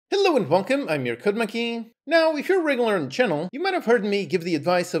Hello and welcome, I'm your Code Monkey. Now, if you're a regular on the channel, you might have heard me give the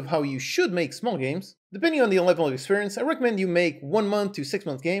advice of how you should make small games. Depending on the level of experience, I recommend you make 1 month to 6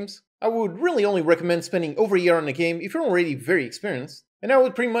 month games. I would really only recommend spending over a year on a game if you're already very experienced. And I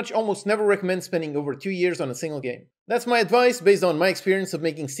would pretty much almost never recommend spending over 2 years on a single game. That's my advice based on my experience of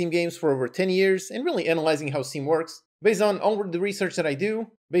making Steam games for over 10 years and really analyzing how Steam works. Based on all the research that I do,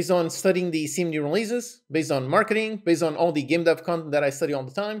 based on studying the Steam new releases, based on marketing, based on all the game dev content that I study all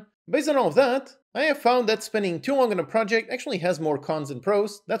the time, based on all of that, I have found that spending too long on a project actually has more cons than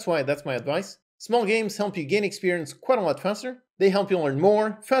pros. That's why that's my advice. Small games help you gain experience quite a lot faster, they help you learn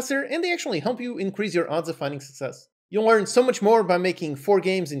more, faster, and they actually help you increase your odds of finding success. You'll learn so much more by making 4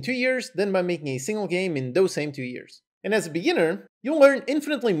 games in 2 years than by making a single game in those same 2 years. And as a beginner, you'll learn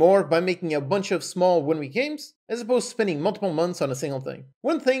infinitely more by making a bunch of small one-week games, as opposed to spending multiple months on a single thing.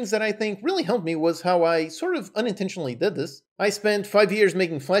 One of the things that I think really helped me was how I sort of unintentionally did this. I spent 5 years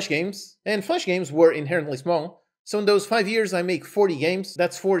making Flash games, and Flash games were inherently small. So in those 5 years I make 40 games,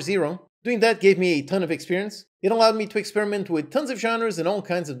 that's 40. Doing that gave me a ton of experience. It allowed me to experiment with tons of genres and all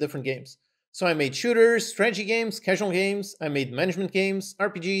kinds of different games. So I made shooters, strategy games, casual games, I made management games,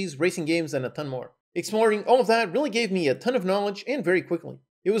 RPGs, racing games, and a ton more. Exploring all of that really gave me a ton of knowledge and very quickly.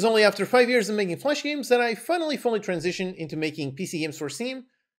 It was only after 5 years of making Flash games that I finally fully transitioned into making PC games for Steam,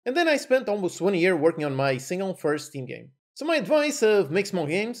 and then I spent almost 1 year working on my single first Steam game. So my advice of make small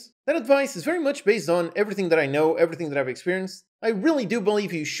games, that advice is very much based on everything that I know, everything that I've experienced. I really do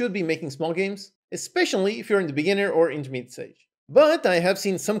believe you should be making small games, especially if you're in the beginner or intermediate stage. But I have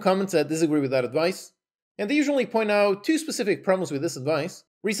seen some comments that disagree with that advice, and they usually point out 2 specific problems with this advice.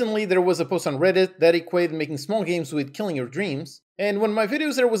 Recently, there was a post on Reddit that equated making small games with killing your dreams, and one of my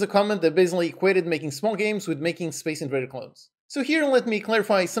videos there was a comment that basically equated making small games with making Space Invader clones. So here let me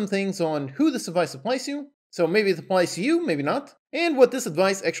clarify some things on who this advice applies to, so maybe it applies to you, maybe not, and what this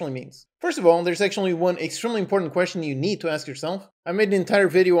advice actually means. First of all, there's actually one extremely important question you need to ask yourself. I made an entire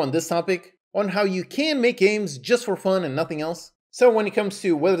video on this topic, on how you can make games just for fun and nothing else. So when it comes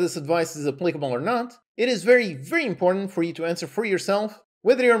to whether this advice is applicable or not, it is very, very important for you to answer for yourself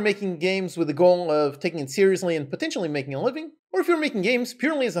whether you're making games with the goal of taking it seriously and potentially making a living, or if you're making games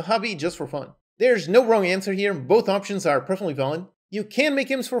purely as a hobby just for fun. There's no wrong answer here, both options are perfectly valid. You can make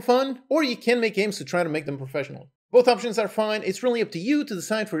games for fun, or you can make games to try to make them professional. Both options are fine, it's really up to you to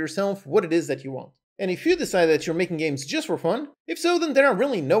decide for yourself what it is that you want. And if you decide that you're making games just for fun, if so, then there are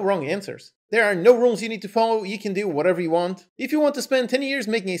really no wrong answers. There are no rules you need to follow, you can do whatever you want. If you want to spend 10 years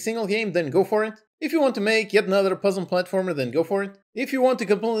making a single game, then go for it. If you want to make yet another puzzle platformer, then go for it. If you want to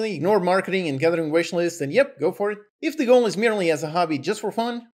completely ignore marketing and gathering wishlists, then yep, go for it. If the goal is merely as a hobby just for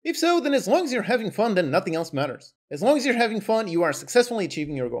fun, if so, then as long as you're having fun, then nothing else matters. As long as you're having fun, you are successfully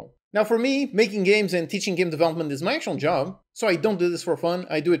achieving your goal. Now for me, making games and teaching game development is my actual job, so I don't do this for fun,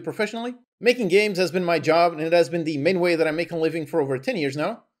 I do it professionally. Making games has been my job, and it has been the main way that I make a living for over 10 years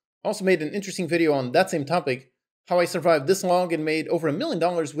now. I also made an interesting video on that same topic, how I survived this long and made over $1 million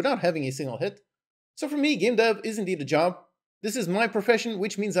without having a single hit. So for me, game dev is indeed a job. This is my profession,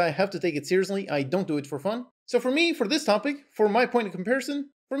 which means I have to take it seriously, I don't do it for fun. So for me, for this topic, for my point of comparison,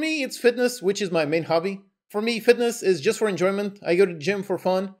 for me it's fitness, which is my main hobby. For me, fitness is just for enjoyment, I go to the gym for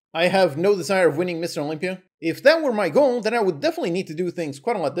fun. I have no desire of winning Mr. Olympia. If that were my goal, then I would definitely need to do things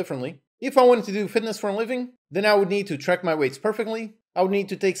quite a lot differently. If I wanted to do fitness for a living, then I would need to track my weights perfectly. I would need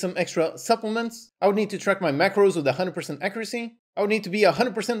to take some extra supplements. I would need to track my macros with 100% accuracy. I would need to be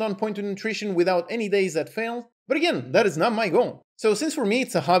 100% on point with nutrition without any days that fail. But again, that is not my goal. So since for me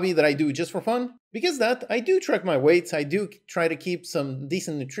it's a hobby that I do just for fun, because that, I do track my weights, I do try to keep some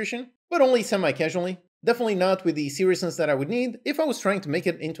decent nutrition, but only semi-casually. Definitely not with the seriousness that I would need if I was trying to make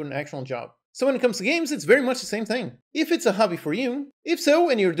it into an actual job. So when it comes to games, it's very much the same thing. If it's a hobby for you, if so,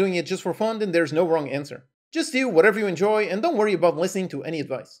 and you're doing it just for fun, then there's no wrong answer. Just do whatever you enjoy and don't worry about listening to any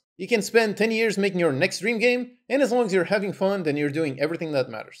advice. You can spend 10 years making your next dream game, and as long as you're having fun, then you're doing everything that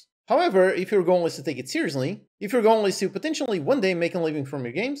matters. However, if your goal is to take it seriously, if your goal is to potentially one day make a living from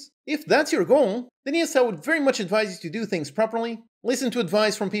your games, if that's your goal, then yes, I would very much advise you to do things properly, listen to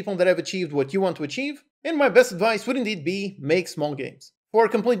advice from people that have achieved what you want to achieve, and my best advice would indeed be make small games. For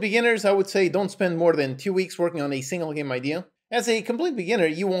complete beginners, I would say don't spend more than 2 weeks working on a single game idea. As a complete beginner,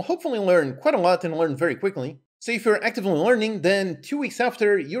 you will hopefully learn quite a lot and learn very quickly. So if you're actively learning, then 2 weeks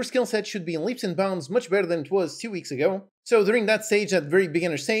after, your skill set should be leaps and bounds much better than it was 2 weeks ago. So during that stage, that very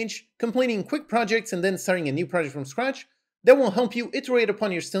beginner stage, completing quick projects and then starting a new project from scratch, that will help you iterate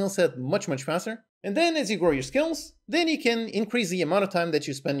upon your skill set much faster. And then as you grow your skills, then you can increase the amount of time that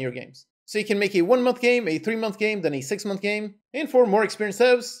you spend in your games. So you can make a 1 month game, a 3 month game, then a 6 month game. And for more experienced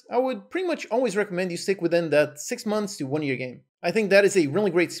devs, I would pretty much always recommend you stick within that 6 months to 1 year game. I think that is a really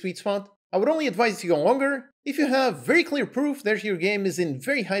great sweet spot. I would only advise you to go longer if you have very clear proof that your game is in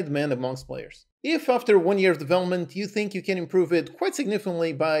very high demand amongst players. If after 1 year of development you think you can improve it quite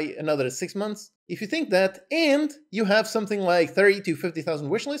significantly by another 6 months, if you think that and you have something like 30 to 50,000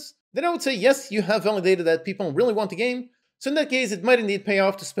 wishlists, then I would say yes, you have validated that people really want the game. So in that case, it might indeed pay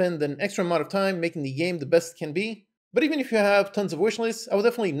off to spend an extra amount of time making the game the best it can be. But even if you have tons of wishlists, I would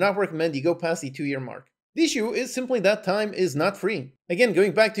definitely not recommend you go past the 2-year mark. The issue is simply that time is not free. Again,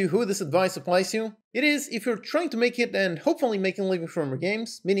 going back to who this advice applies to, it is if you're trying to make it and hopefully making a living from your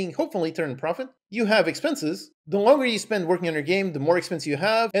games, meaning hopefully turn a profit, you have expenses. The longer you spend working on your game, the more expense you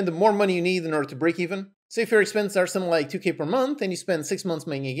have, and the more money you need in order to break even. So if your expenses are something like 2k per month and you spend 6 months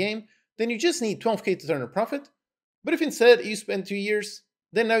making a game, then you just need 12k to turn a profit. But if instead you spend 2 years,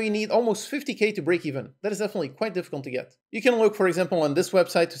 then now you need almost 50k to break even. That is definitely quite difficult to get. You can look, for example, on this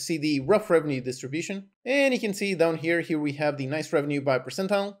website to see the rough revenue distribution. And you can see down here we have the nice revenue by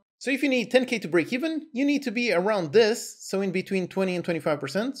percentile. So if you need 10k to break even, you need to be around this, so in between 20 and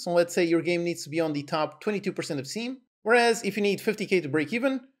 25%. So let's say your game needs to be on the top 22% of Steam. Whereas if you need 50k to break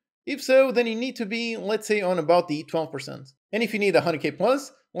even, if so, then you need to be, let's say, on about the 12%. And if you need 100k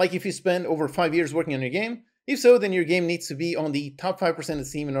plus, like if you spend over 5 years working on your game, if so, then your game needs to be on the top 5% of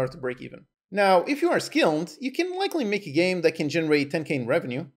Steam in order to break even. Now, if you are skilled, you can likely make a game that can generate 10k in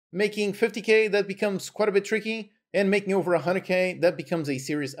revenue. Making 50k, that becomes quite a bit tricky, and making over 100k, that becomes a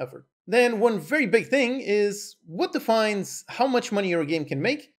serious effort. Then one very big thing is what defines how much money your game can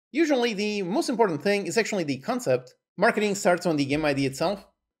make. Usually the most important thing is actually the concept. Marketing starts on the game idea itself.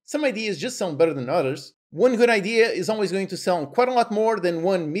 Some ideas just sell better than others. One good idea is always going to sell quite a lot more than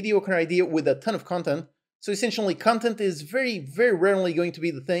one mediocre idea with a ton of content. So essentially, content is very, very rarely going to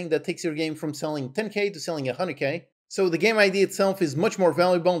be the thing that takes your game from selling 10k to selling 100k. So the game idea itself is much more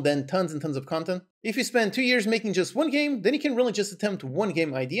valuable than tons and tons of content. If you spend 2 years making just one game, then you can really just attempt one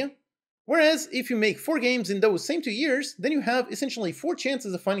game idea. Whereas if you make 4 games in those same 2 years, then you have essentially 4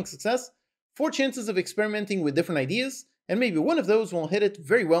 chances of finding success, 4 chances of experimenting with different ideas, and maybe one of those will hit it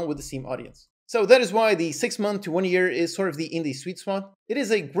very well with the Steam audience. So that is why the 6 month to 1 year is sort of the indie sweet spot. It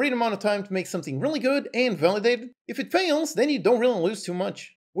is a great amount of time to make something really good and validated. If it fails, then you don't really lose too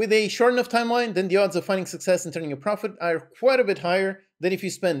much. With a short enough timeline, then the odds of finding success and turning a profit are quite a bit higher than if you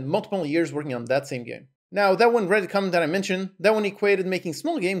spend multiple years working on that same game. Now, that one Reddit comment that I mentioned, that one equated making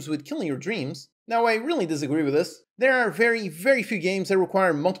small games with killing your dreams. Now, I really disagree with this. There are very, very few games that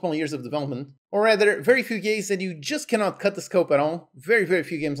require multiple years of development. Or rather, very few games that you just cannot cut the scope at all. Very, very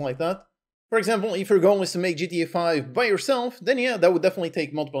few games like that. For example, if your goal is to make GTA 5 by yourself, then yeah, that would definitely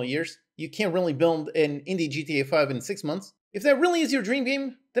take multiple years. You can't really build an indie GTA 5 in 6 months. If that really is your dream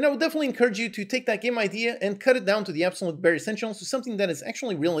game, then I would definitely encourage you to take that game idea and cut it down to the absolute bare essentials to something that is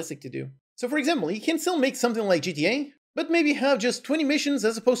actually realistic to do. So for example, you can still make something like GTA, but maybe have just 20 missions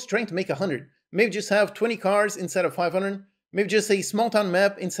as opposed to trying to make 100. Maybe just have 20 cars instead of 500. Maybe just a small town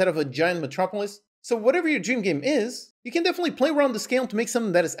map instead of a giant metropolis. So whatever your dream game is, you can definitely play around the scale to make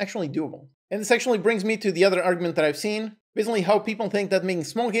something that is actually doable. And this actually brings me to the other argument that I've seen. Basically how people think that making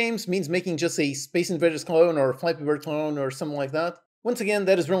small games means making just a Space Invaders clone or a Flappy Bird clone or something like that. Once again,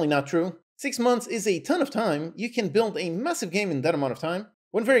 that is really not true. 6 months is a ton of time. You can build a massive game in that amount of time.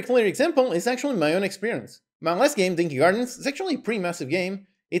 One very clear example is actually my own experience. My last game, Dinky Gardens, is actually a pretty massive game.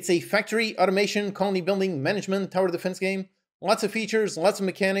 It's a factory, automation, colony building, management, tower defense game. Lots of features, lots of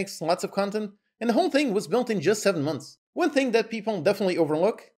mechanics, lots of content. And the whole thing was built in just 7 months. One thing that people definitely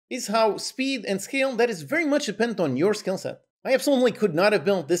overlook is how speed and scale that is very much dependent on your skill set. I absolutely could not have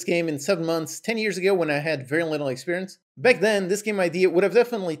built this game in 7 months 10 years ago when I had very little experience. Back then, this game idea would have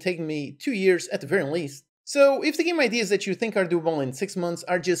definitely taken me 2 years at the very least. So if the game ideas that you think are doable in 6 months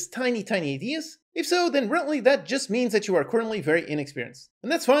are just tiny ideas, if so, then really that just means that you are currently very inexperienced.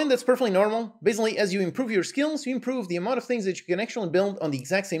 And that's fine, that's perfectly normal. Basically, as you improve your skills, you improve the amount of things that you can actually build on the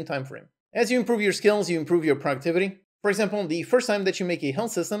exact same time frame. As you improve your skills, you improve your productivity. For example, the first time that you make a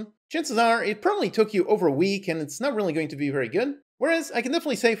health system, chances are it probably took you over a week and it's not really going to be very good. Whereas I can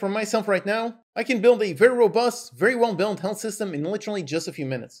definitely say for myself right now, I can build a very robust, very well-built health system in literally just a few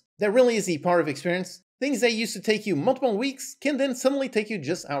minutes. That really is the power of experience. Things that used to take you multiple weeks can then suddenly take you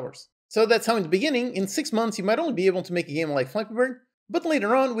just hours. So that's how in the beginning, in 6 months, you might only be able to make a game like Flappy Bird, but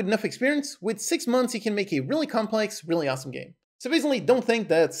later on, with enough experience, with 6 months you can make a really complex, really awesome game. So basically, don't think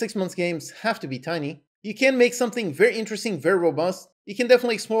that 6 months games have to be tiny. You can make something very interesting, very robust, You can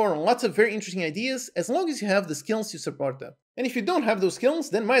definitely explore lots of very interesting ideas as long as you have the skills to support them. And if you don't have those skills,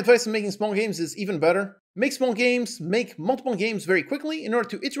 then my advice on making small games is even better. Make small games, make multiple games very quickly in order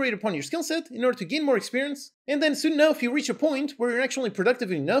to iterate upon your skill set, in order to gain more experience, and then soon enough you reach a point where you're actually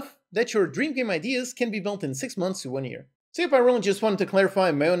productive enough that your dream game ideas can be built in 6 months to 1 year. So yep, I really just wanted to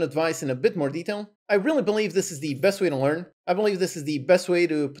clarify my own advice in a bit more detail. I really believe this is the best way to learn. I believe this is the best way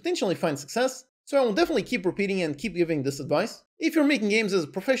to potentially find success. So I will definitely keep repeating and keep giving this advice. If you're making games as a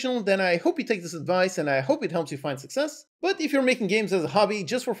professional, then I hope you take this advice and I hope it helps you find success. But if you're making games as a hobby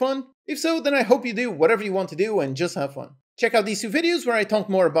just for fun, if so, then I hope you do whatever you want to do and just have fun. Check out these 2 videos where I talk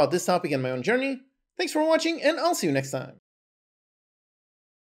more about this topic and my own journey. Thanks for watching, and I'll see you next time.